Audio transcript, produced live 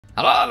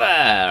Hello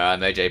there,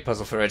 I'm AJ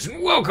PuzzleFerret,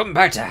 and welcome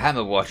back to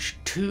Hammerwatch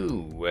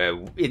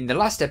 2. In the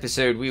last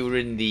episode we were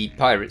in the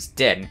pirate's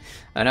den,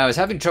 and I was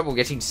having trouble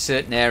getting to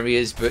certain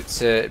areas,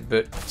 but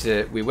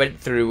we went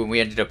through and we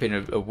ended up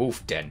in a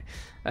wolf den.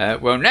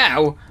 Well,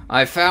 now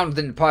I've found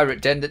in the pirate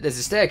den that there's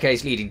a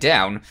staircase leading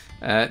down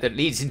that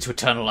leads into a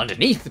tunnel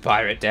underneath the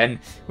pirate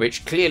den,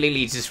 which clearly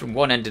leads us from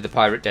one end of the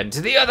pirate den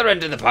to the other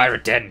end of the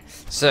pirate den.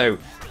 So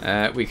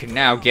we can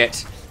now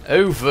get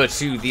over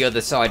to the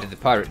other side of the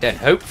pirate den,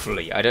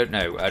 hopefully. I don't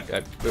know,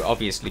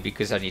 obviously,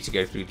 because I need to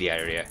go through the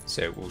area,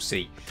 so we'll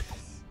see.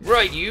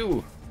 Right,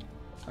 you!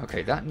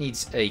 Okay, that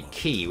needs a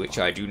key, which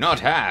I do not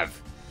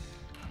have.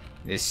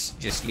 This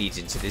just leads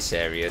into this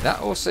area.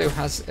 That also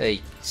has a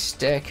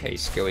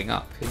staircase going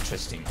up.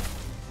 Interesting.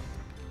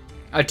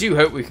 I do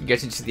hope we can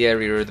get into the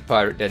area of the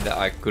pirate den that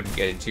I couldn't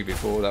get into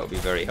before. That would be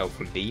very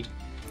helpful indeed.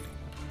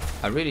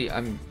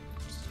 I'm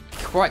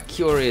quite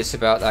curious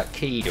about that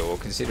key door,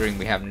 considering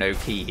we have no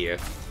key here.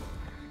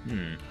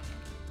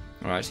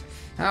 Right,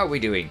 how are we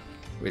doing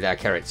with our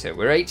character?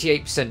 We're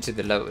 88%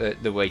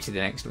 of the way to the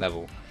next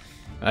level.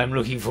 I'm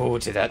looking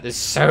forward to that. There's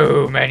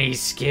so many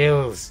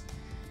skills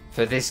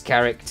for this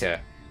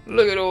character.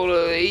 Look at all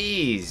of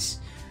these.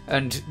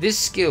 And this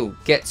skill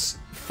gets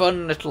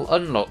fun little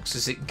unlocks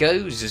as it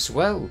goes as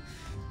well.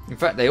 In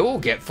fact, they all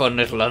get fun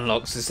little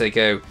unlocks as they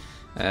go.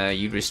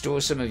 You restore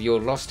some of your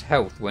lost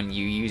health when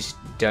you use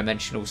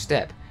Dimensional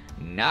Step.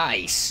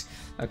 Nice!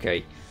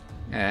 Okay,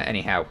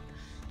 anyhow,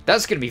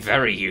 that's going to be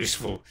very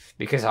useful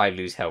because I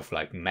lose health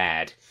like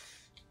mad.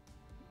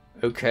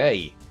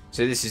 Okay,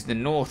 so this is the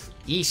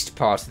northeast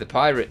part of the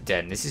pirate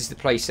den. This is the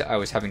place that I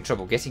was having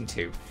trouble getting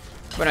to.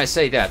 When I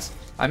say that,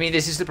 I mean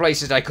this is the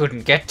place that I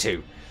couldn't get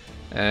to.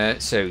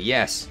 So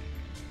yes.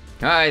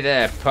 Hi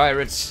there,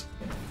 pirates.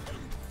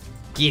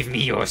 Give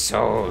me your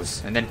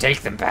souls and then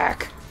take them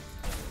back.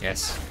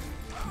 Yes,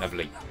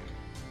 lovely.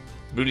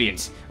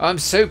 Brilliant. I'm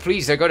so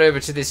pleased I got over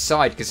to this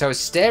side, because I was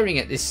staring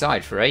at this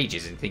side for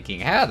ages and thinking,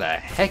 how the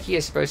heck are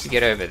you supposed to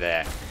get over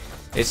there?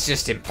 It's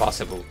just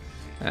impossible.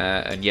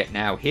 And yet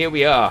now, here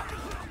we are.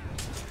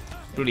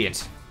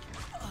 Brilliant.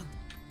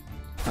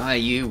 Hi,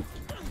 you.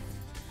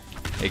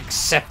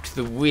 Accept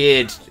the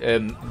weird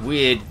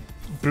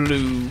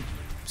blue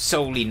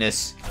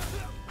souliness.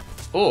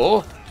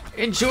 Or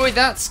enjoy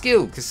that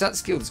skill, because that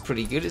skill's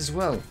pretty good as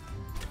well.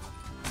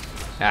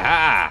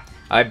 Aha!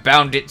 I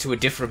bound it to a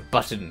different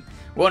button.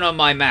 One on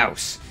my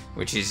mouse,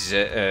 which is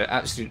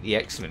absolutely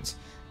excellent.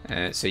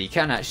 So you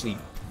can actually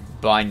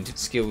bind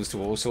skills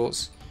to all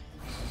sorts,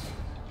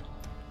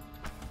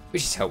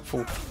 which is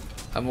helpful.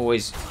 I'm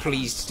always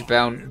pleased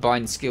to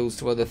bind skills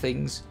to other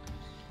things.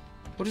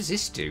 What does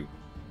this do?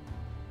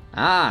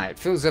 Ah, it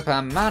fills up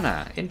our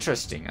mana.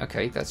 Interesting.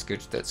 Okay, that's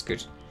good. That's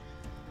good.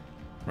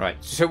 Right.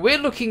 So we're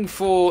looking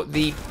for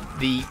the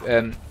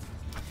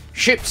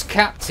ship's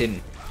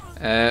captain.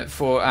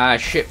 For our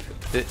ship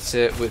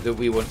that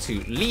we want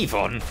to leave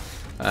on,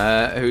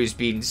 who's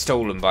been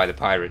stolen by the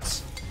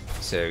pirates.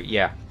 So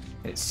yeah,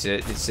 it's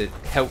a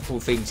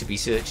helpful thing to be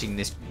searching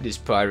this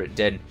pirate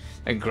den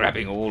and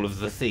grabbing all of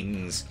the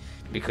things,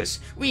 because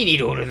we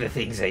need all of the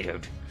things they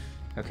don't.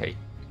 Okay,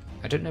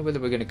 I don't know whether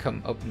we're going to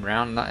come up and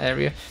around that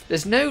area.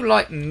 There's no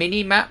like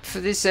mini map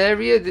for this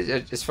area,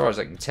 as far as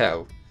I can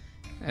tell.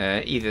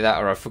 Either that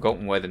or I've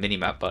forgotten where the mini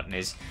map button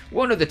is.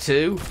 One of the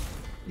two.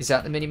 Is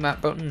that the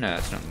mini-map button? No,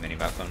 it's not the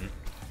mini-map button.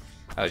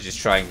 I was just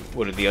trying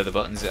one of the other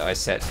buttons that I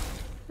set.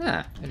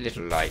 Ah, a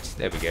little light.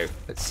 There we go.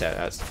 Let's set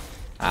that.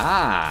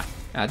 Ah,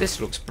 now this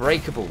looks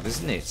breakable,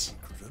 doesn't it?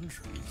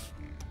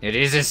 It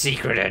is a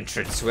secret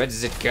entrance. Where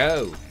does it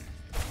go?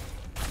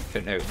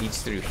 Don't know. It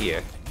leads through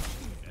here.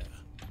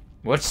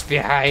 What's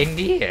behind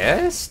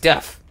here?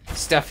 Stuff.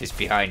 Stuff is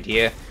behind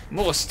here.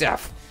 More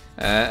stuff.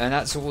 And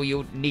that's all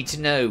you'll need to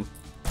know.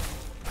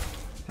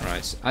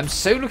 Right, I'm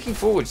so looking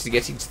forward to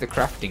getting to the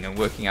crafting and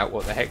working out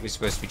what the heck we're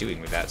supposed to be doing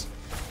with that.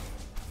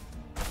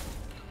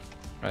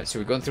 Right, so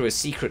we've gone through a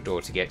secret door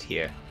to get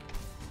here.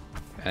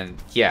 And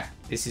yeah,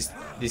 this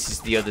is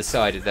the other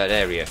side of that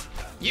area.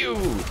 You!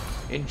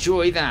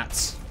 Enjoy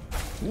that!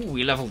 Ooh,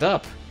 we leveled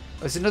up.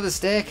 There's another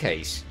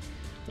staircase.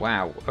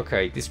 Wow,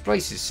 okay, this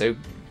place is so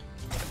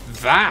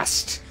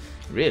vast,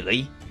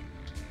 really.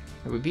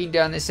 Have we been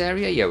down this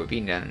area? Yeah, we've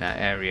been down in that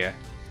area.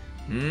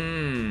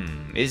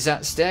 Is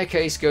that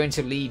staircase going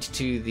to lead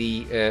to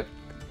the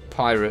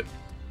pirate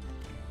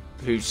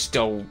who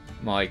stole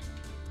my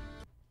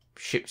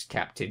ship's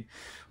captain,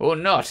 or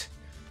not?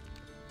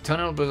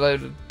 Tunnel below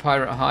the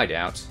pirate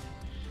hideout.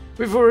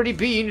 We've already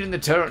been in the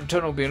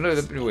tunnel below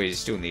the... We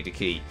still need a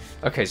key.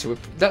 Okay, so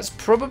that's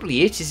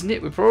probably it, isn't it?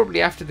 We're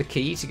probably after the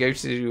key to go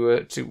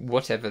to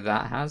whatever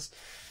that has.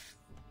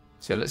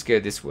 So let's go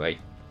this way.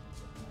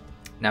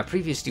 Now,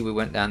 previously we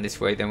went down this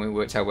way, then we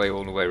worked our way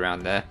all the way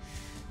around there.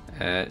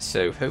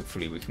 So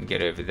hopefully we can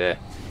get over there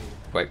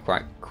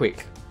quite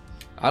quick.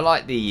 I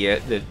like the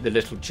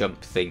little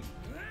jump thing.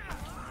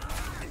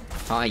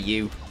 Hi,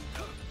 you.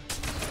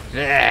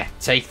 There,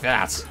 take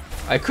that.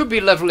 I could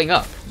be leveling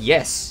up.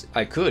 Yes,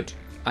 I could.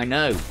 I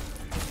know.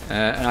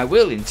 And I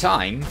will in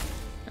time.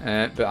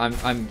 But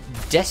I'm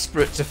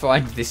desperate to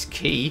find this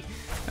key.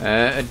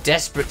 And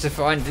desperate to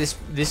find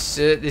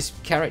this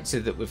character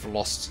that we've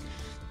lost.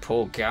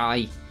 Poor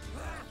guy.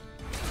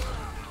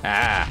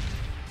 Ah.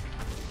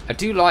 I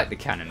do like the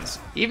cannons.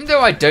 Even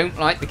though I don't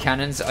like the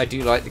cannons, I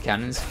do like the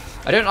cannons.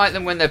 I don't like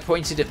them when they're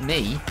pointed at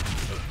me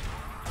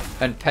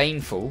and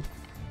painful.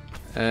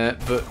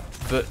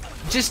 But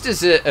just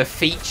as a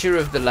feature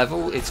of the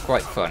level, it's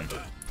quite fun.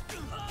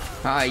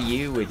 Hi,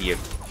 you with your...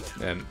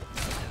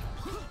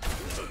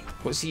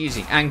 what's he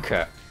using?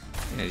 Anchor.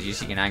 He's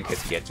using an anchor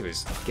to get to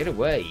us. Get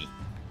away.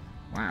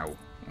 Wow.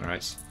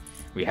 Alright.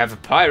 We have a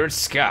pirate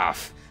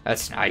scarf.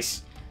 That's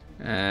nice.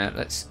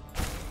 Let's...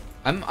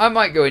 I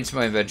might go into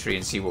my inventory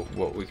and see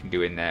what we can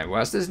do in there.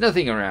 Whilst there's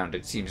nothing around,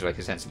 it seems like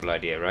a sensible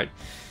idea,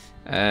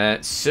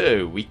 right?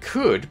 So, we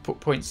could put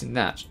points in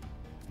that.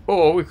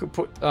 Or we could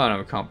put... Oh, no,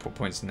 we can't put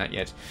points in that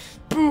yet.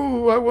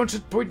 Boo! I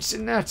wanted points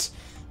in that!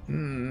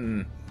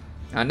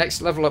 Our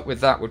next level up with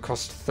that would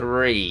cost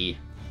 3.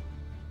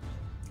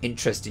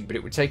 Interesting, but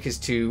it would take us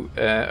to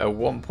a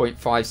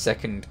 1.5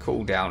 second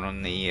cooldown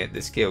on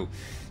the skill.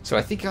 So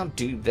I think I'll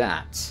do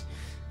that.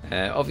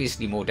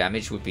 Obviously, more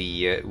damage would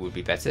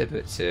be better,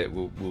 but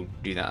we'll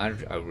do that.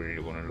 I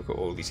really want to look at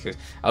all these skills.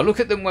 I'll look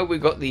at them when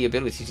we've got the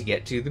ability to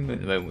get to them. At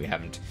the moment, we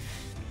haven't.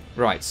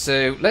 Right,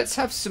 so let's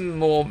have some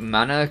more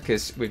mana,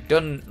 because we've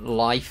done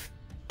life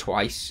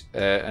twice,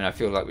 and I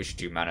feel like we should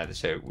do mana,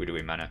 so we're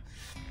doing mana.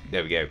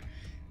 There we go.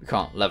 We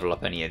can't level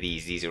up any of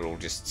these. These are all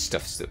just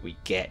stuffs that we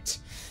get.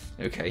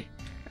 Okay.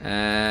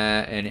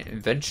 An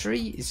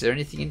inventory? Is there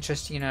anything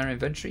interesting in our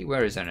inventory?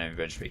 Where is our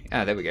inventory?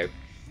 Ah, there we go.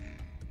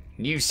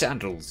 New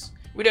sandals.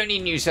 We don't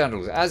need new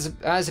sandals.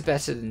 Ours are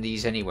better than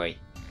these anyway.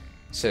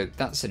 So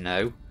that's a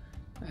no.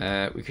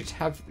 We could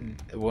have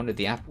one of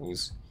the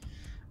apples.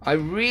 I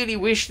really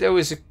wish there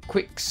was a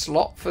quick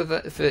slot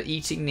for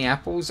eating the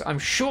apples. I'm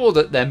sure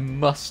that there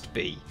must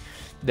be.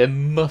 There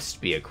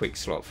must be a quick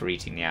slot for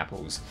eating the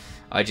apples.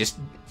 I just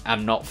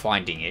am not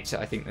finding it.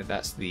 I think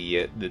that's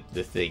the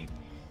thing.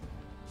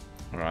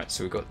 All right,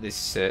 so we've got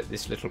this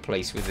this little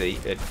place with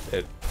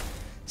a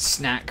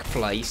snack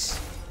place,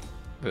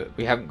 but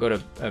we haven't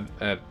got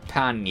a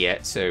pan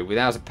yet. So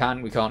without a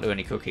pan, we can't do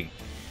any cooking.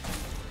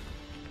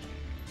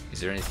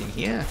 Is there anything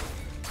here?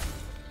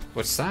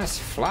 What's that?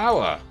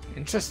 Flour.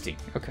 Interesting.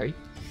 Okay,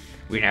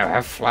 we now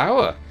have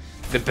flour,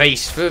 the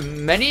base for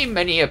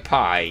many a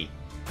pie.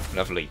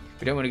 Lovely.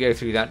 We don't want to go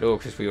through that door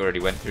because we already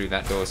went through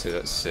that door, so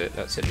that's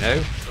a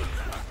no.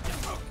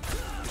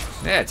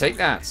 Yeah, take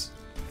that.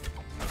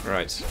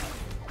 Right.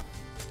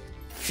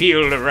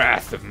 Feel the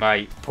wrath of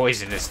my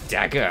poisonous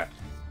dagger.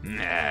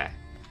 Nah.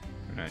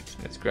 Right,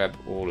 let's grab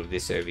all of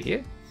this over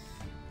here.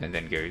 And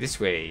then go this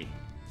way.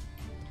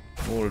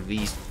 More of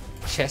these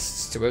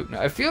chests to open.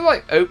 I feel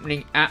like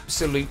opening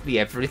absolutely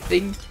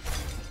everything.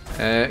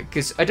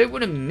 Because I don't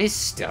want to miss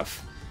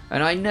stuff.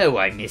 And I know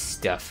I miss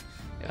stuff.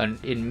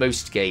 And in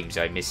most games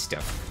I miss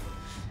stuff.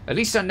 At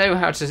least I know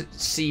how to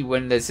see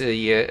when there's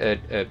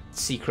a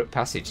secret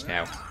passage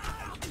now.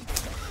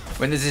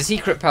 When there's a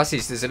secret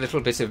passage, there's a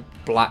little bit of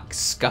black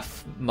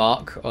scuff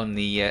mark on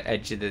the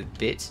edge of the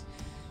bit.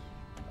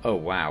 Oh,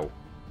 wow.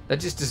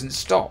 That just doesn't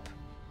stop.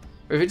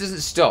 If it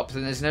doesn't stop,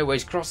 then there's no way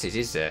to cross it,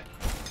 is there?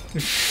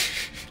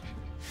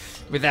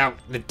 Without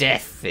the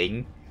death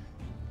thing.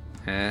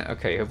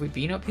 Okay, have we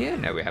been up here?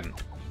 No, we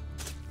haven't.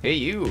 Hey,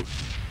 you.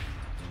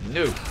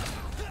 No.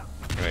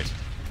 Right.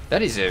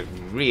 That is a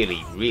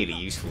really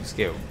useful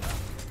skill.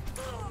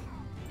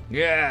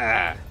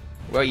 Yeah.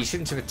 Well, you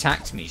shouldn't have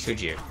attacked me, should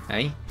you?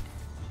 Eh?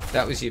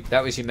 That was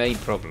your main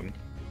problem.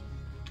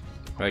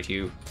 Right,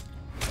 you.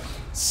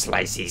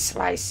 Slicey,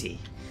 slicey.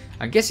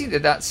 I'm guessing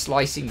that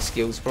slicing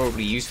skill is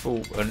probably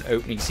useful on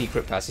opening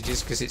secret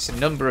passages because it's a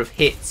number of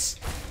hits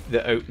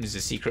that opens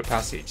a secret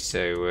passage.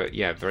 So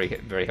yeah, very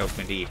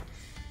helpful indeed.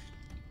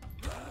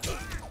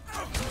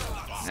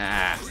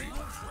 Ah,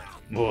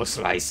 more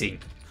slicing.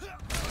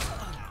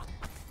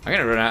 I'm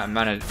gonna run out of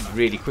mana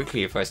really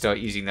quickly if I start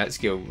using that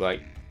skill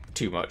like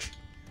too much.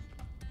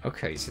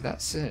 Okay, so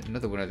that's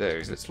another one of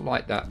those. Let's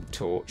light that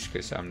torch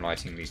because I'm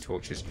lighting these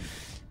torches.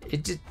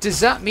 Does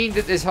that mean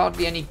that there's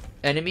hardly any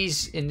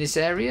enemies in this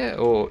area,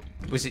 or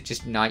was it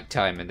just night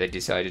time and they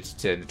decided to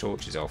turn the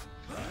torches off?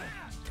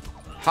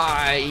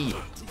 Hi!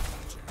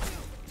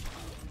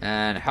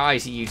 And hi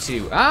to you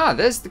too. Ah,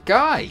 there's the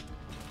guy!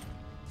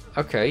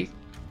 Okay.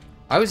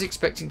 I was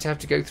expecting to have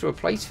to go through a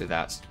place for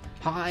that.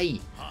 Hi!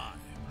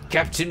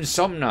 Captain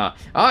Somna,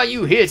 are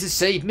you here to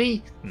save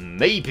me?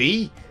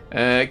 Maybe.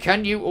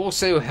 Can you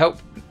also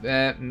help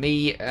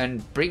me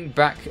and bring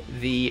back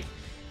the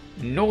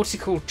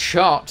nautical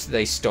chart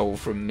they stole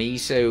from me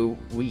so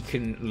we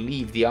can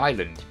leave the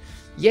island?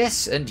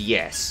 Yes and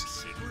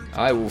yes.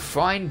 I will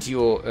find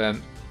your...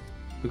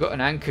 we've got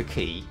an anchor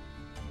key.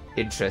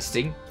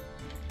 Interesting.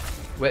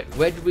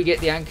 Where did we get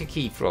the anchor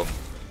key from?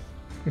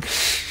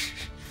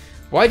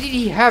 Why did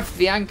he have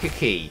the anchor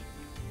key?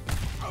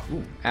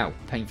 Ooh, ow,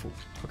 painful.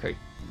 Okay.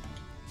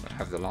 I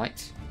have the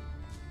light.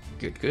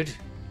 Good, good.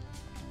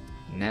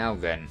 Now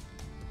then.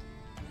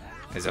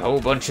 There's a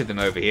whole bunch of them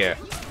over here.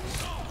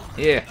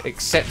 Here,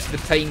 accept the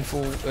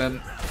painful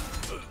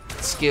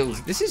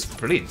skills. This is a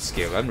brilliant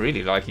skill. I'm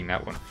really liking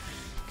that one.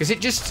 Because it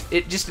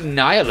just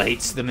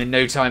annihilates them in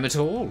no time at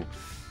all.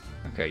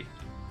 Okay,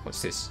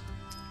 what's this?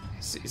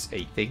 This is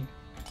a thing.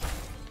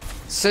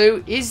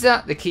 So, is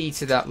that the key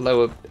to that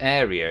lower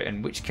area?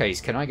 In which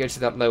case, can I go to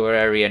that lower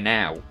area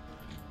now?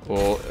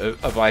 Or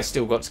have I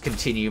still got to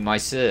continue my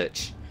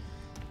search?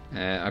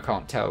 I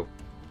can't tell.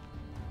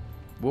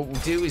 What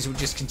we'll do is we'll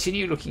just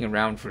continue looking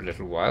around for a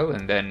little while,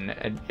 and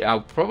then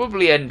I'll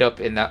probably end up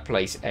in that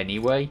place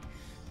anyway.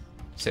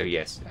 So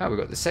yes. Oh, we've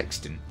got the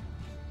sextant.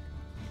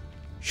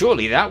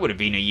 Surely that would have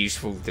been a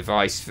useful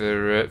device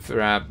for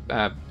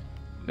our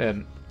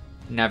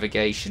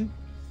navigation.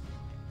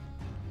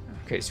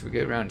 Okay, so we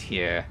go around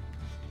here.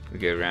 We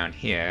go around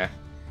here.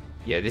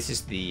 Yeah, this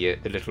is the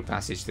little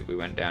passage that we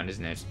went down,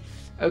 isn't it?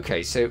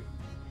 Okay, so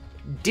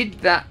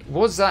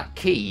was that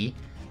key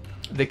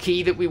the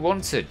key that we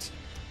wanted?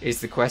 Is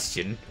the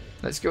question.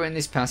 Let's go in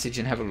this passage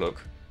and have a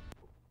look.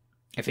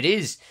 If it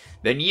is,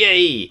 then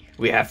yay,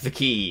 we have the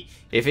key.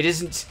 If it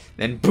isn't,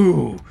 then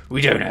boo,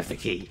 we don't have the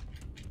key.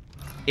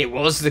 It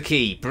was the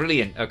key.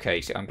 Brilliant. Okay,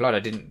 so I'm glad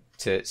I didn't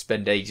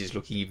spend ages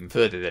looking even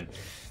further then.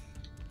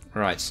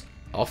 Right,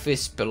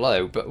 office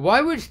below. But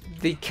why would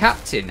the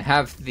captain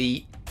have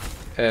the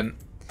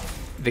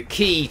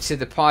key to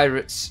the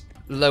pirates'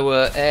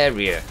 lower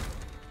area?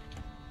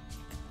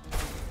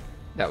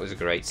 That was a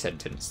great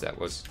sentence, that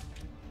was.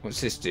 What's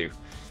this do?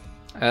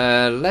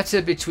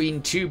 Letter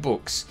between two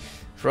books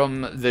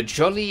from the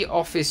Jolly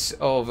Office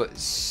of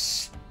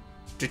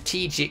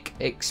Strategic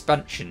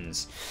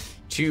Expansions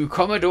to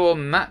Commodore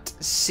Matt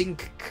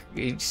Sinkage.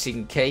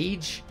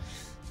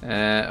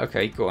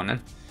 Okay, go on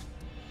then.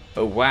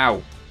 Oh,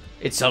 wow.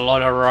 It's a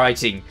lot of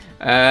writing.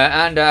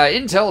 And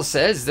intel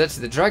says that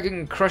the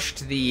Dragon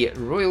crushed the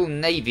Royal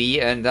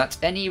Navy and that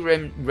any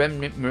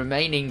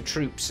remaining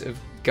troops of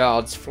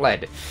guards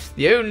fled.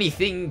 The only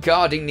thing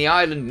guarding the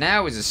island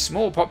now is a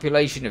small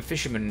population of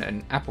fishermen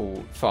and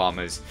apple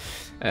farmers.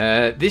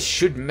 This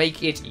should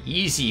make it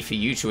easy for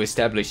you to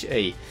establish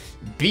a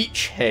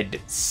beachhead,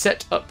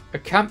 set up a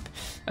camp,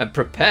 and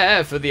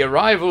prepare for the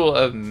arrival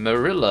of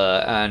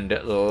Marilla and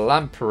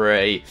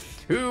Lamprey,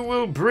 who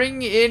will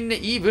bring in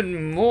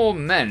even more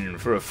men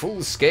for a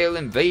full-scale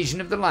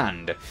invasion of the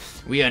land.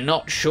 We are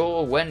not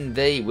sure when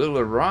they will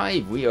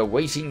arrive. We are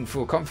waiting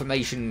for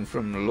confirmation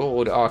from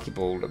Lord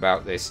Archibald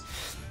about this.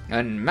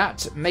 And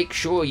Matt, make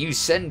sure you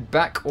send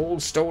back all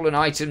stolen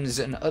items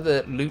and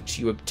other loot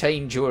you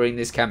obtain during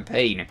this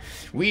campaign.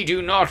 We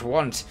do not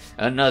want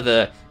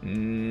another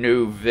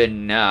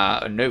novena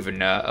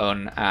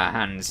on our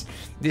hands.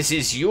 This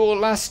is your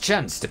last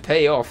chance to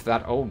pay off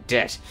that old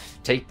debt.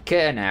 Take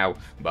care now.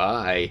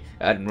 Bye,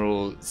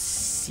 Admiral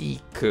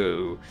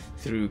Seco.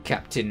 Through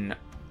Captain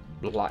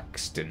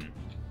Blackston.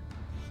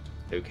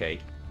 Okay.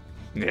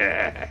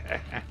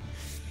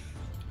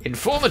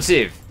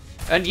 Informative,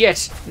 and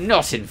yet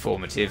not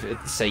informative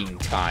at the same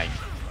time.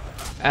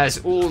 As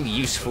all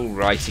useful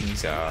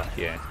writings are,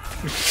 yeah.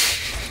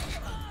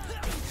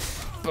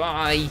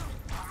 Bye.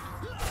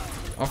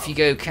 Off you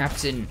go,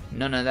 Captain.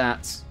 None of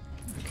that.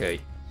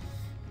 Okay.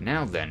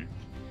 Now then.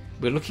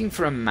 We're looking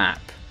for a map.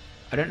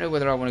 I don't know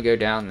whether I want to go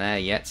down there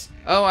yet.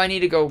 Oh, I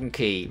need a golden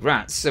key.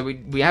 Rats, so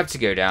we have to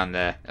go down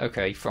there.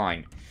 Okay,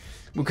 fine.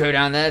 We'll go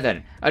down there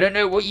then. I don't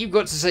know what you've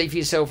got to say for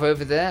yourself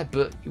over there,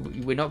 but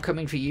we're not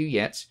coming for you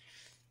yet.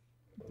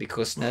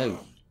 Because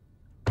no.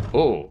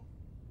 Oh,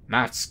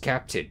 Matt's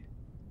captain.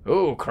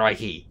 Oh,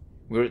 crikey.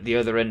 We're at the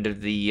other end of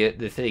the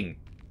thing.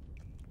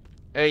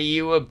 Are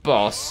you a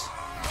boss?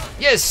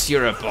 Yes,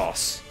 you're a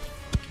boss.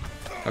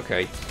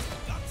 Okay.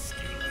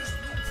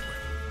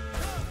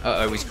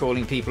 Uh-oh, he's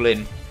calling people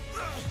in.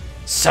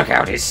 Suck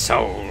out his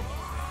soul.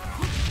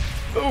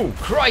 Oh,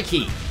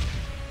 crikey.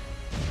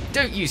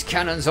 Don't use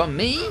cannons on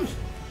me.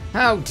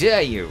 How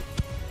dare you?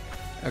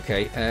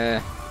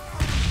 Okay,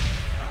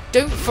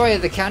 don't fire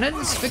the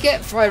cannons.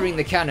 Forget firing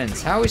the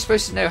cannons. How are we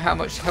supposed to know how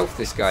much health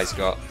this guy's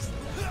got?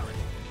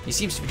 He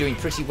seems to be doing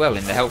pretty well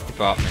in the health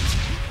department.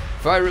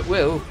 Fire at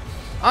will.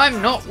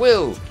 I'm not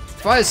Will.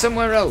 Fire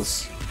somewhere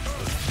else.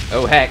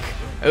 Oh, heck.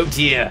 Oh,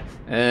 dear.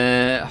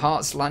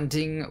 Heart's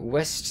Landing,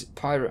 West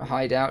Pirate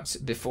Hideout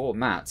before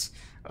Matt.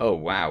 Oh,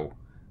 wow.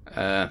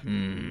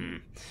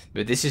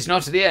 But this is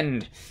not the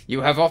end.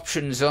 You have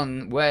options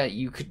on where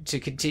to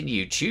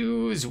continue.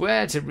 Choose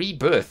where to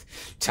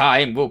rebirth.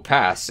 Time will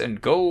pass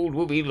and gold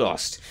will be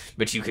lost,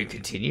 but you can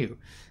continue.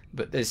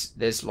 But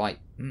there's like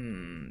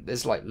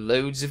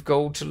loads of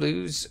gold to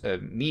lose, a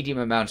medium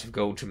amount of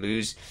gold to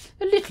lose,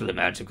 a little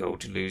amount of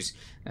gold to lose.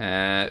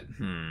 I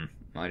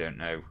don't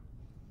know.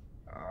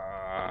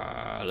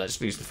 Let's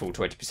lose the full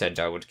 20%.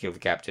 I want to kill the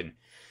captain.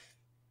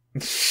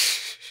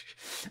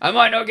 I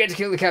might not get to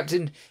kill the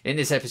captain in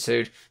this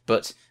episode,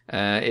 but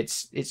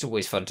it's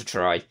always fun to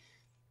try.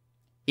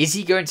 Is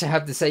he going to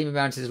have the same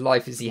amount of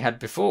life as he had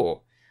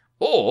before?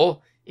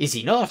 Or is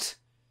he not?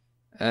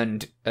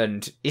 And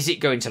is it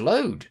going to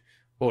load?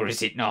 Or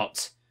is it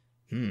not?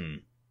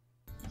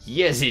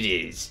 Yes, it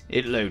is.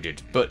 It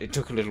loaded, but it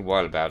took a little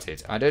while about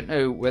it. I don't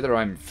know whether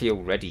I feel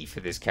ready for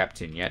this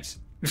captain yet.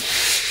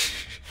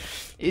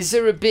 Is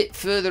there a bit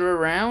further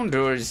around,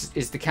 or is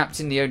the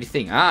captain the only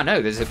thing? Ah,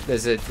 no, there's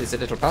a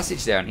little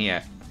passage down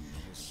here.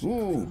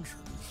 Ooh.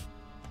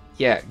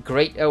 Yeah,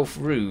 Great Elf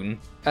Rune.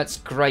 That's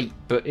great,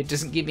 but it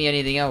doesn't give me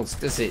anything else,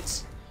 does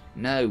it?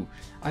 No.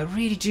 I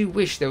really do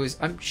wish there was...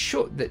 I'm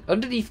sure that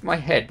underneath my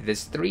head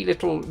there's 3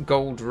 little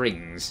gold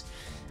rings.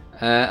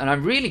 And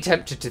I'm really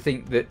tempted to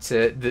think that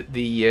that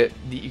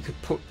you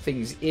could put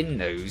things in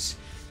those,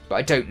 but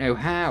I don't know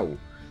how.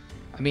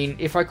 I mean,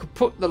 if I could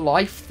put the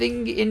life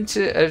thing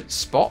into a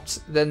spot,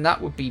 then that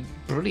would be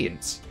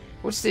brilliant.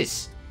 What's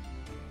this?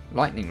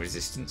 Lightning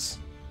resistance.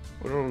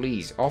 What are all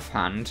these?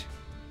 Offhand.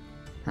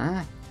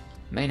 Huh?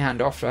 Main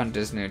hand, offhand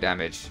does no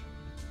damage.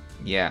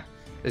 Yeah.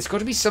 There's got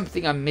to be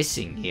something I'm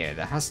missing here.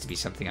 There has to be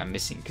something I'm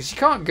missing. Because you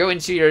can't go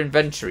into your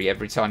inventory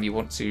every time you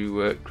want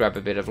to grab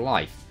a bit of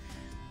life.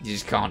 You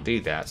just can't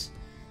do that.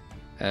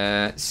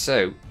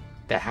 So,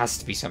 there has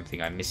to be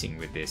something I'm missing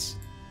with this.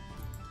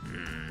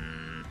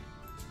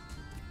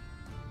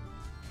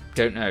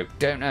 Don't know.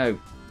 Don't know.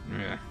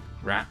 Ugh,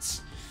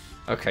 rats.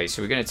 Okay,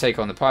 so we're going to take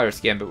on the pirate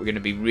again, but we're going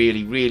to be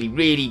really, really,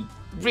 really,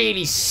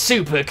 really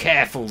super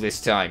careful this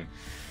time.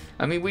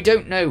 I mean, we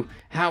don't know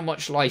how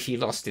much life he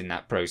lost in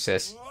that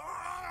process.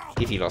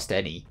 If he lost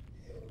any.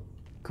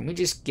 Can we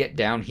just get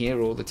down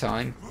here all the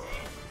time?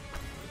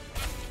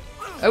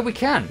 Oh, we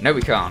can. No,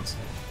 we can't.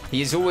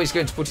 He is always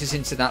going to put us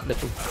into that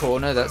little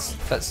corner.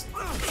 That's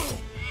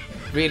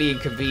really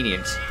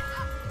inconvenient.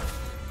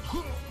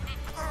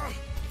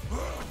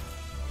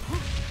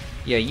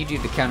 Yeah, you do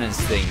the cannons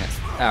thing.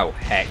 Oh,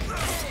 heck.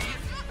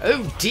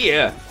 Oh,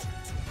 dear.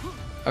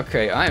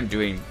 Okay, I am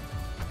doing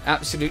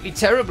absolutely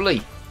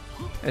terribly.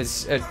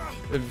 It's a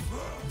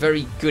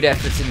very good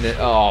effort in the...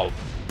 Oh,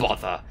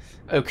 bother.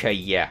 Okay,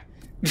 yeah.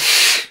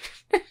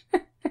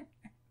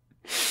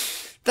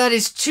 That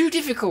is too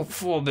difficult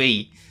for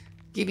me.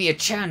 Give me a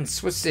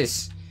chance. What's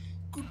this?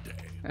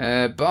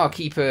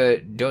 Barkeeper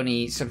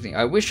Donny something.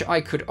 I wish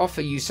I could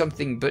offer you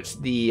something, but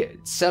the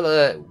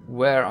cellar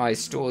where I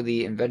store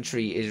the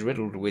inventory is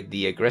riddled with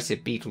the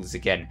aggressive beetles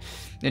again.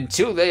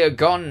 Until they are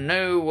gone,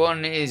 no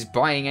one is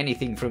buying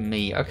anything from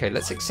me. Okay,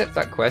 let's accept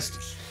that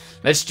quest.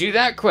 Let's do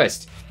that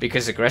quest.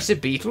 Because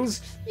aggressive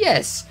beetles?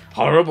 Yes.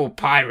 Horrible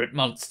pirate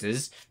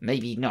monsters?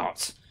 Maybe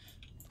not.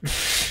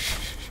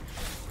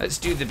 Let's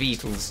do the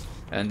beetles,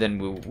 and then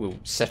we'll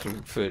settle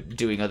for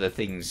doing other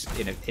things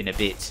in a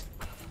bit.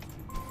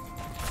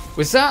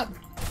 Was that...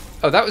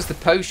 Oh, that was the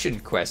potion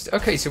quest.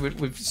 Okay, so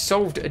we've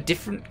solved a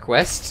different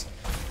quest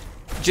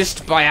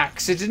just by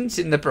accident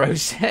in the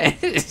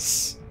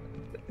process.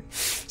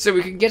 So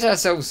we can get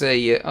ourselves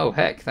a... oh,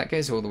 heck, that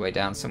goes all the way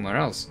down somewhere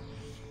else.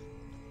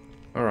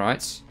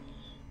 Alright.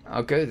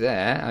 I'll go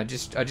there. I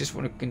just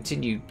want to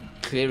continue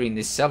clearing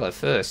this cellar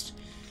first.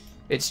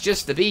 It's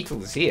just the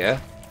beetles here.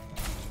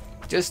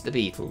 Just the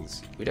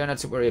beetles. We don't have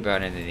to worry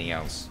about anything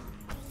else.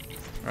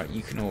 Right,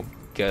 you can all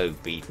go,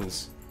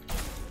 beetles.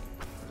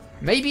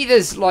 Maybe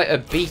there's like a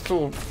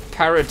beetle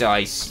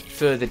paradise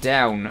further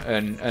down,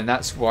 and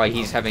that's why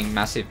he's having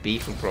massive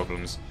beetle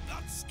problems.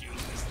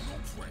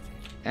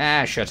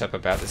 Ah, shut up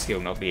about the skill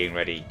not being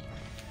ready.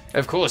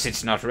 Of course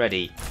it's not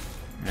ready.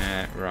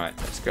 Right,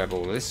 let's grab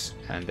all this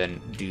and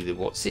then do the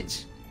what's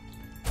it.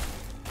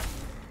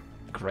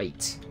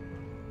 Great.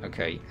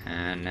 Okay,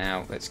 and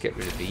now let's get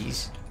rid of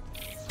these.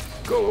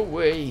 Go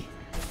away.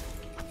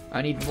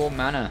 I need more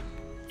mana.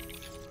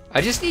 I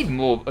just need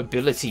more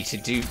ability to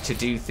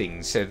do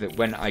things so that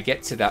when I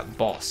get to that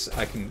boss,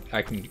 I can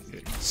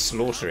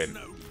slaughter him.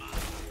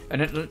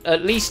 And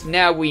at least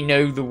now we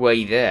know the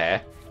way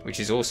there, which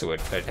is also a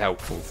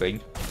helpful thing.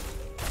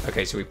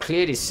 Okay, so we've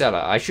cleared his cellar.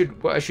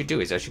 What I should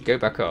do is I should go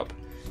back up,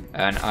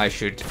 and I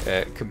should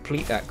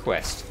complete that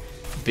quest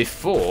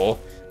before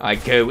I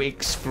go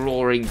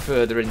exploring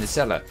further in the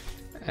cellar.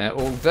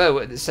 Although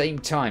at the same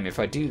time, if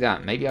I do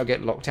that, maybe I'll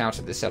get locked out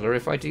of the cellar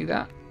if I do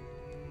that.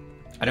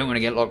 I don't want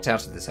to get locked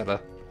out of the cellar.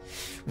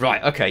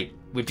 Right, okay,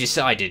 we've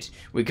decided.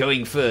 We're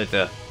going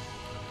further.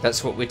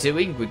 That's what we're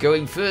doing. We're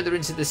going further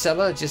into the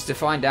cellar just to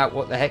find out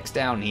what the heck's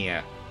down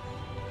here.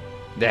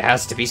 There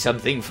has to be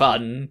something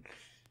fun.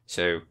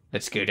 So,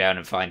 let's go down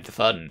and find the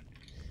fun.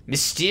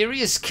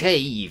 Mysterious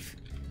cave.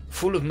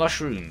 Full of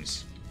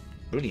mushrooms.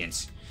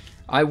 Brilliant.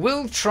 I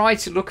will try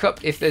to look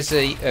up if there's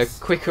a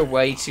quicker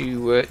way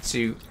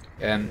to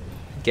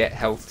get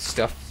health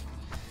stuff.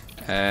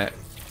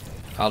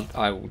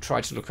 I will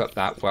try to look up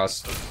that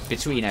whilst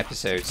between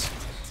episodes,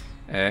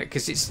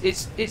 because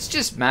it's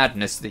just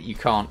madness that you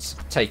can't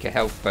take a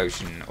health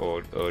potion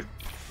or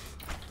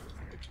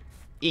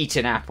eat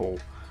an apple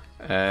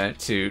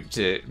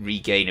to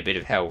regain a bit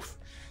of health.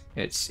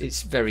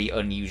 It's very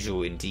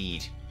unusual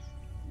indeed.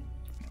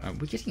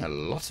 We're getting a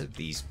lot of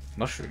these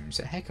mushrooms,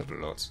 a heck of a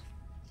lot.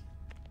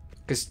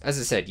 Because, as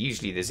I said,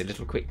 usually there's a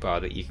little quick bar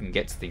that you can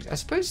get to things. I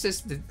suppose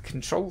there's the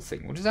control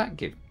thing. What does that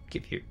give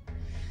you?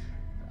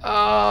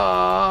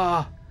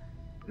 Ah!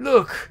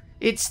 Look!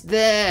 It's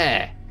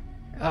there!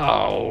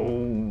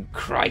 Oh,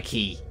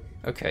 crikey.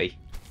 Okay.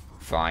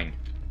 Fine.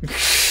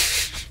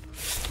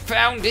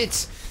 Found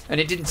it! And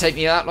it didn't take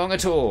me that long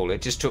at all.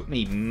 It just took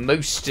me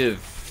most of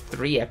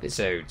 3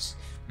 episodes.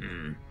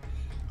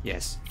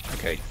 Yes.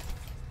 Okay.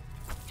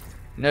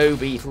 No,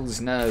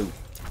 beetles, no.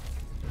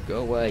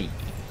 Go away.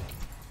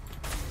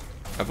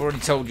 I've already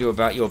told you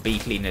about your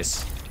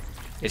beetliness.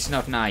 It's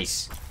not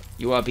nice.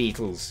 You are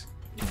beetles.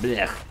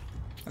 Blech.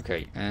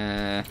 Okay,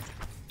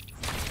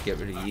 get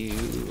rid of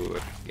you.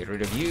 Get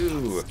rid of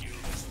you.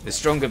 The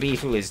stronger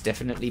beetle is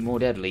definitely more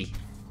deadly.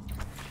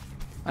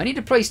 I need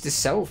a place to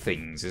sell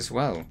things as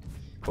well.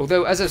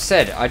 Although, as I've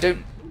said, I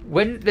don't...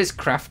 When there's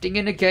crafting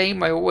in a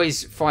game, I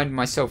always find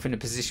myself in a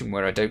position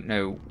where I don't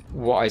know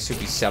what I should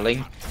be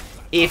selling,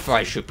 if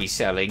I should be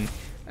selling,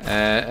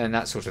 and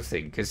that sort of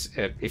thing. Because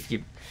if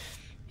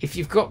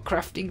you've got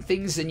crafting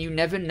things, then you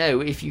never know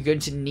if you're going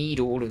to need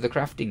all of the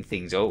crafting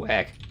things. Oh,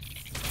 heck.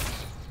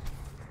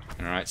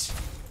 Alright.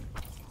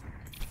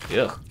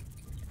 Ugh.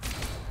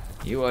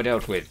 You are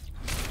dealt with.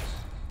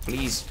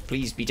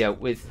 Please be dealt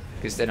with,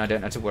 because then I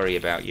don't have to worry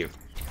about you.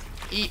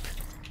 Eep.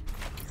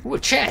 Ooh, a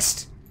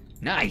chest.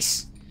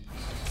 Nice.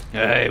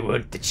 I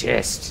want the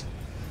chest.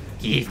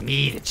 Give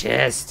me the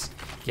chest.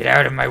 Get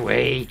out of my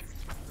way.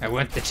 I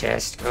want the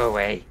chest. Go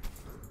away.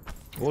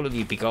 All of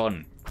you be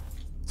gone.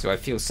 So I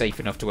feel safe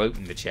enough to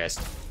open the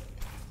chest.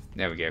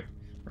 There we go.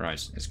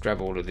 Right, let's grab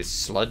all of this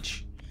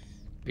sludge.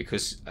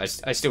 Because I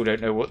still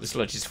don't know what the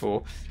sludge is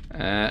for.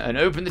 And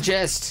open the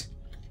chest.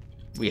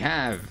 We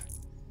have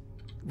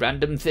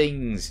random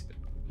things.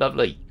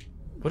 Lovely.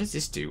 What does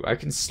this do? I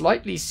can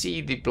slightly see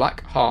the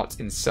black heart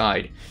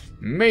inside.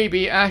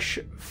 Maybe Ash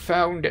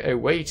found a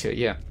way to...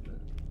 Yeah.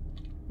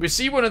 We've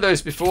seen one of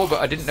those before, but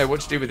I didn't know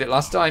what to do with it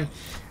last time.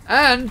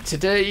 And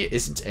today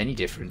isn't any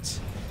different.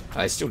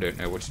 I still don't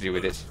know what to do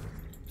with it.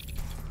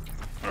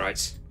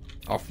 Alright.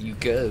 Off you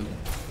go.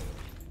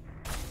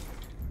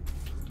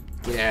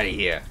 Get out of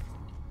here.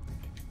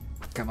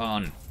 Come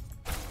on.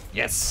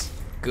 Yes.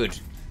 Good.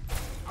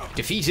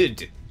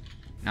 Defeated.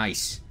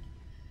 Nice.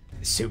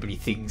 There's so many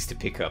things to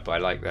pick up. I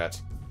like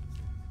that.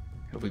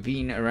 Have we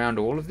been around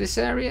all of this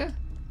area?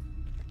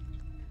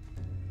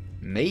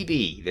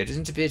 Maybe. There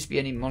doesn't appear to be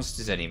any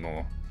monsters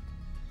anymore.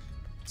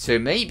 So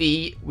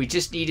maybe we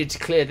just needed to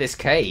clear this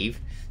cave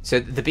so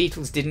that the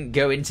beetles didn't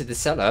go into the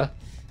cellar.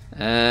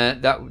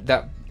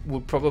 That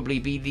would probably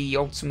be the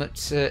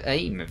ultimate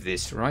aim of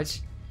this,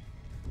 right?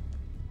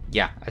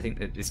 Yeah, I think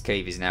that this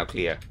cave is now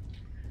clear.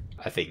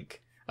 I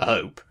think. I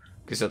hope.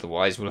 Because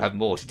otherwise we'll have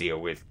more to deal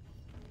with.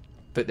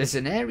 But there's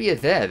an area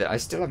there that I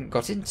still haven't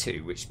got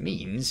into, which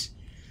means...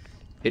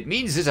 It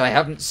means that I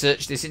haven't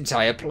searched this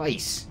entire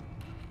place.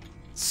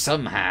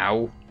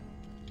 Somehow,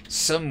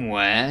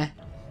 somewhere,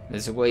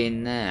 there's a way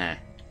in there.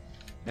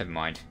 Never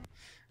mind.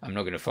 I'm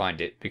not going to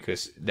find it,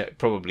 because that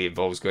probably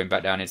involves going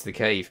back down into the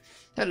cave.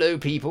 Hello,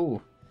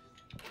 people.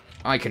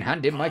 I can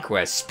hand in my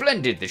quest.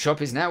 Splendid! The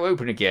shop is now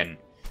open again.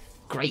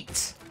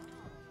 Great.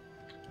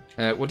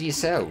 What do you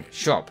sell?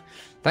 Shop.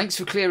 Thanks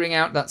for clearing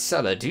out that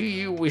cellar. Do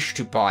you wish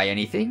to buy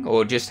anything,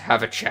 or just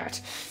have a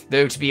chat?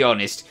 Though, to be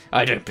honest,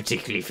 I don't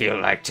particularly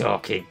feel like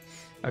talking.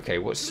 Okay,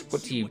 what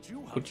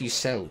do you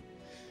sell?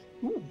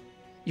 Ooh,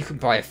 you can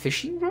buy a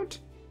fishing rod?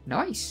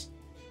 Nice.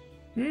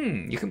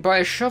 You can buy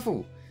a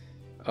shovel.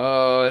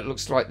 It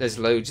looks like there's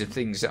loads of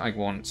things that I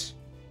want.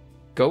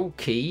 Gold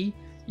key?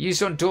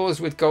 Used on doors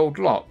with gold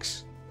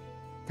locks.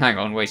 Hang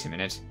on, wait a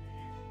minute.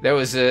 There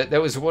was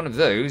one of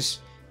those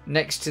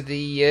next to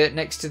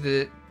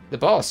the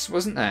boss,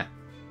 wasn't there?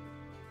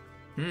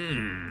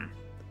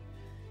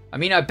 I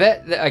mean, I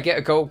bet that I get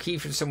a gold key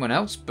from someone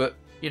else, but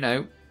you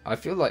know, I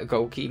feel like a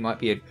gold key might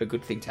be a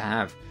good thing to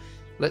have.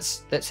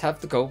 Let's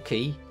have the gold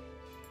key.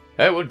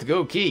 I want the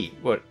gold key.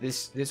 What?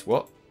 This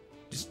what?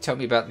 Just tell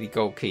me about the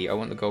gold key. I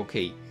want the gold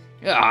key.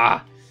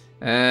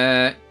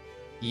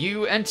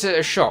 You enter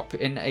a shop.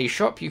 In a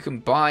shop, you can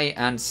buy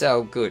and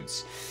sell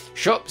goods.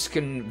 Shops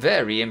can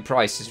vary in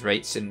prices,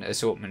 rates, and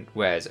assortment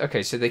wares.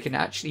 Okay, so they can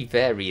actually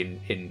vary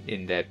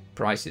in their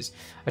prices.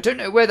 I don't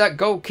know where that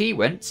gold key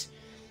went.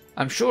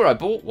 I'm sure I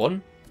bought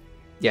one.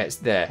 Yeah, it's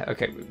there.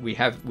 Okay, we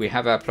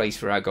have our place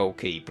for our gold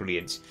key.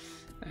 Brilliant.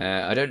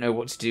 I don't know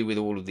what to do with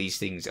all of these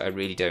things. I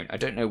really don't. I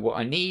don't know what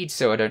I need,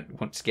 so I don't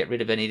want to get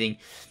rid of anything.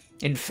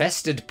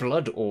 Infested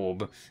blood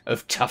orb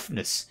of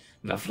toughness.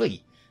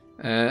 Lovely.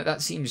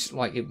 That seems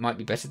like it might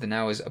be better than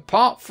ours.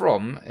 Apart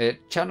from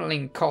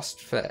channeling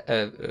cost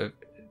for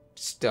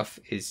stuff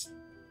is...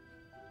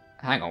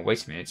 Hang on,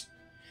 wait a minute.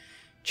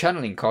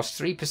 Channeling cost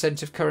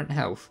 3% of current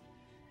health.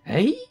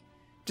 Eh?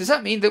 Does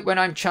that mean that when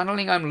I'm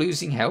channeling I'm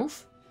losing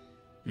health?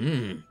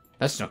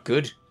 That's not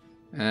good.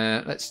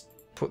 Let's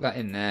put that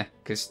in there,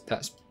 because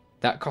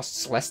that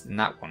costs less than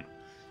that one,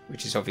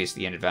 which is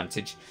obviously an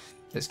advantage.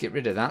 Let's get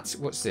rid of that.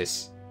 What's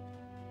this?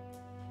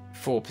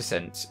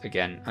 4%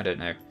 again. I don't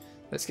know.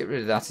 Let's get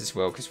rid of that as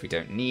well, because we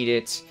don't need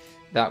it.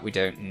 That we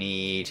don't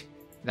need.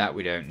 That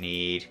we don't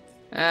need.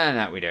 And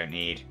that we don't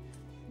need.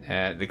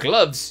 The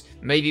gloves.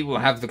 Maybe we'll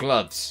have the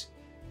gloves.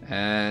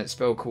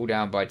 Spell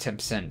cooldown by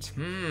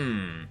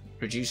 10%.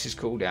 Reduces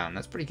cooldown.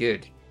 That's pretty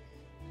good.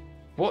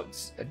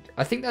 What's...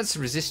 I think that's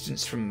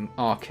resistance from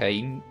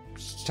arcane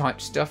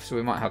type stuff, so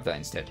we might have that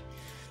instead.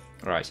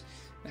 Right.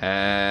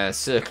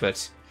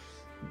 Circlet.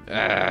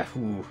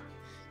 Ooh.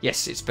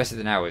 Yes, it's better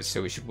than ours,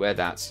 so we should wear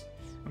that.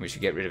 And we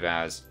should get rid of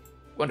ours.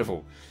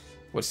 Wonderful.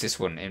 What's this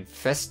one?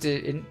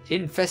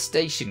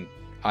 Infestation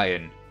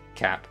iron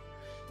cap.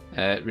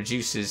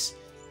 Reduces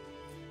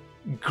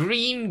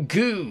green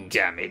goo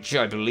damage,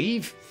 I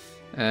believe.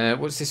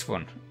 What's this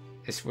one?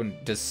 This one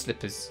does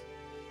slippers.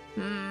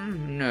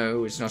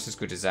 No, it's not as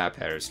good as our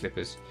pair of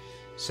slippers.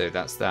 So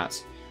that's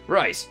that.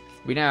 Right,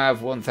 we now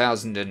have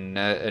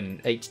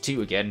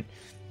 1082 again.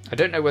 I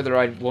don't know whether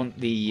I want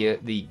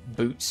the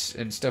boots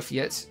and stuff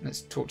yet.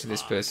 Let's talk to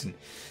this person.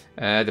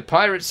 The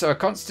pirates are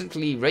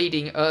constantly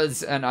raiding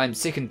us, and I'm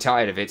sick and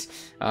tired of it.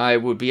 I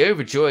would be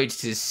overjoyed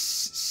to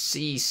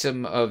see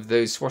some of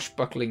those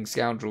swashbuckling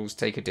scoundrels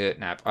take a dirt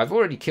nap. I've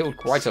already killed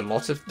quite a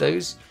lot of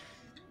those.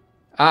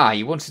 Ah,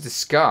 you wanted a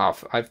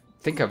scarf. I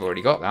think I've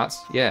already got that.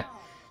 Yeah.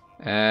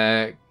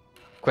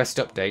 Quest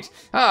update.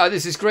 Ah,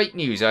 this is great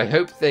news. I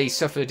hope they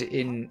suffered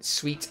in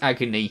sweet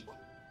agony.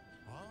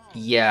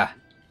 Yeah.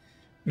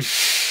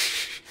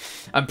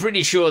 I'm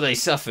pretty sure they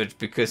suffered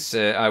because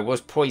I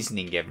was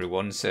poisoning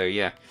everyone. So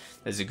yeah,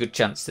 there's a good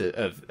chance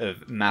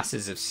of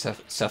masses of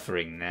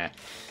suffering there.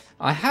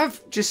 I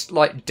have just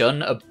like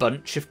done a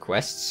bunch of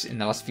quests in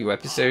the last few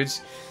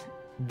episodes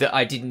that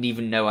I didn't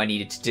even know I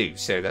needed to do.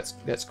 So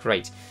that's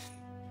great.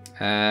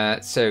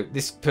 So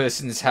this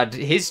person's had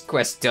his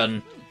quest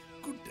done.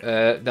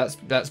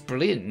 That's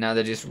brilliant. Now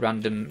they're just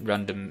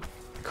random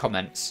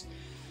comments.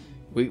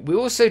 We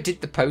also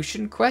did the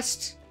potion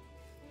quest.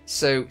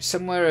 So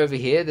somewhere over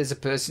here, there's a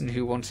person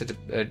who wanted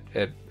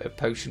a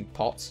potion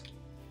pot,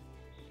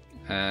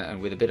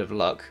 and with a bit of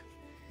luck,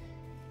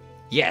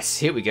 yes,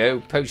 here we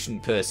go. Potion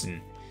person.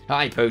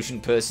 Hi,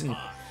 potion person.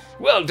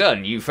 Well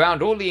done. You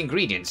found all the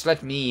ingredients.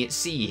 Let me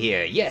see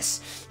here.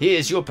 Yes,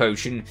 here's your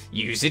potion.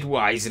 Use it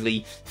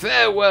wisely.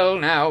 Farewell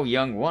now,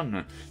 young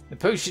one. The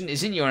potion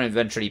is in your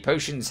inventory.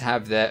 Potions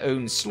have their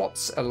own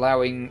slots,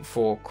 allowing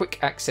for quick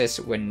access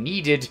when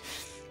needed.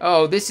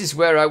 Oh, this is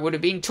where I would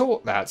have been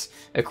taught that.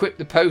 Equip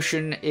the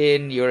potion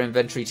in your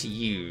inventory to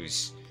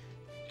use.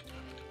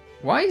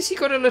 Why has he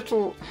got a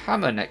little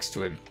hammer next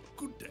to him?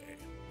 Good day.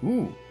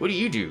 Ooh, what do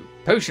you do?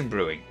 Potion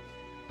brewing.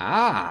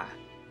 Ah,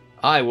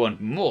 I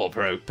want more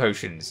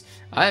potions.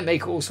 I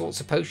make all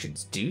sorts of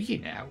potions. Do you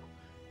now?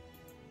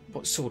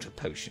 What sort of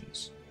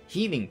potions?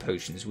 Healing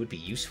potions would be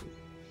useful.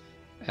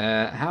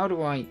 How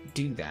do I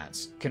do that?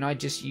 Can I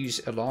just use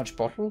a large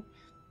bottle?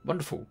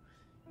 Wonderful.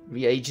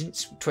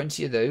 Reagents,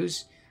 20 of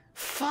those.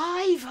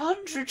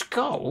 500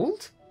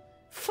 gold?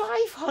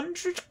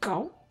 500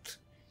 gold?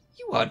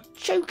 You are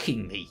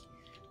joking me.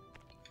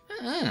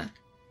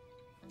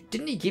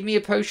 Didn't he give me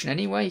a potion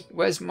anyway?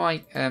 Where's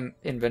my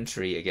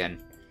inventory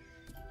again?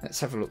 Let's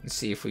have a look and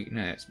see if we...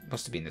 No, it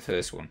must have been the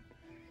first one.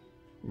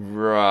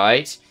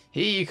 Right.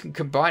 Here you can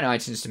combine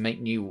items to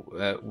make new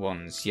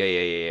ones.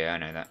 Yeah, I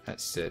know that.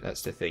 That's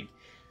the thing.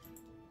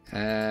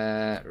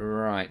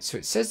 Right. So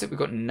it says that we've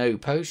got no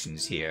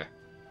potions here.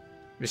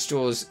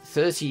 Restores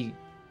 30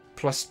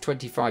 plus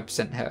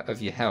 25%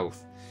 of your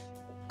health.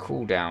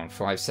 Cooldown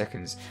 5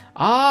 seconds.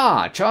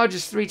 Ah,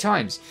 charges 3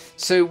 times.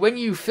 So when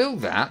you fill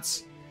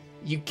that,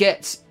 you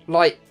get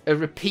like a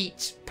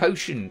repeat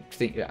potion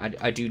thing.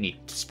 I do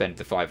need to spend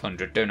the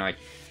 500, don't I?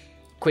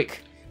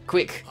 Quick.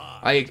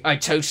 I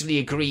totally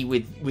agree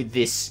with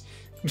this.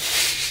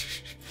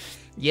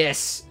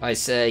 Yes, I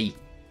say.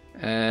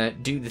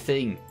 Do the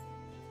thing.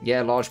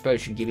 Yeah, large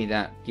potion. Give me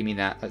that.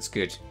 That's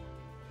good.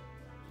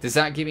 Does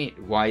that give me...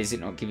 Why is it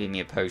not giving me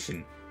a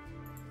potion?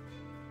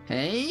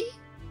 Hey?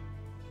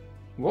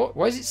 What?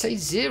 Why does it say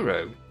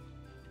 0?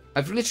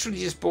 I've literally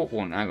just bought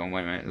one. Hang on,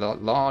 wait a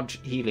minute. Large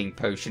healing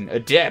potion.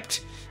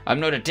 Adept. I'm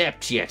not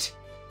adept yet.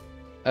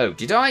 Oh,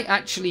 did I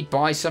actually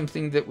buy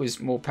something that was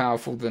more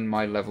powerful than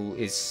my level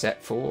is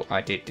set for?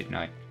 I did, didn't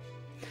I?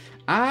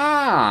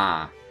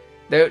 Ah!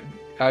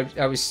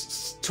 I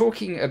was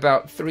talking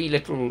about 3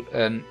 little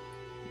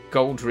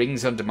gold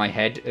rings under my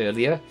head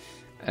earlier.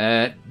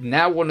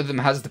 Now one of them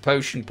has the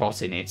potion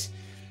pot in it.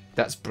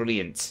 That's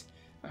brilliant.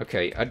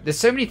 Okay, there's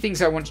so many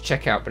things I want to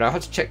check out, but I'll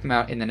have to check them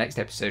out in the next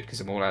episode because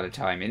I'm all out of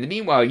time. In the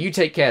meanwhile, you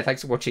take care.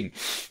 Thanks for watching.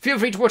 Feel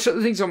free to watch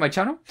other things on my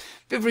channel.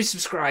 Feel free to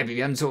subscribe if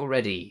you haven't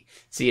already.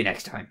 See you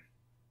next time.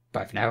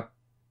 Bye for now.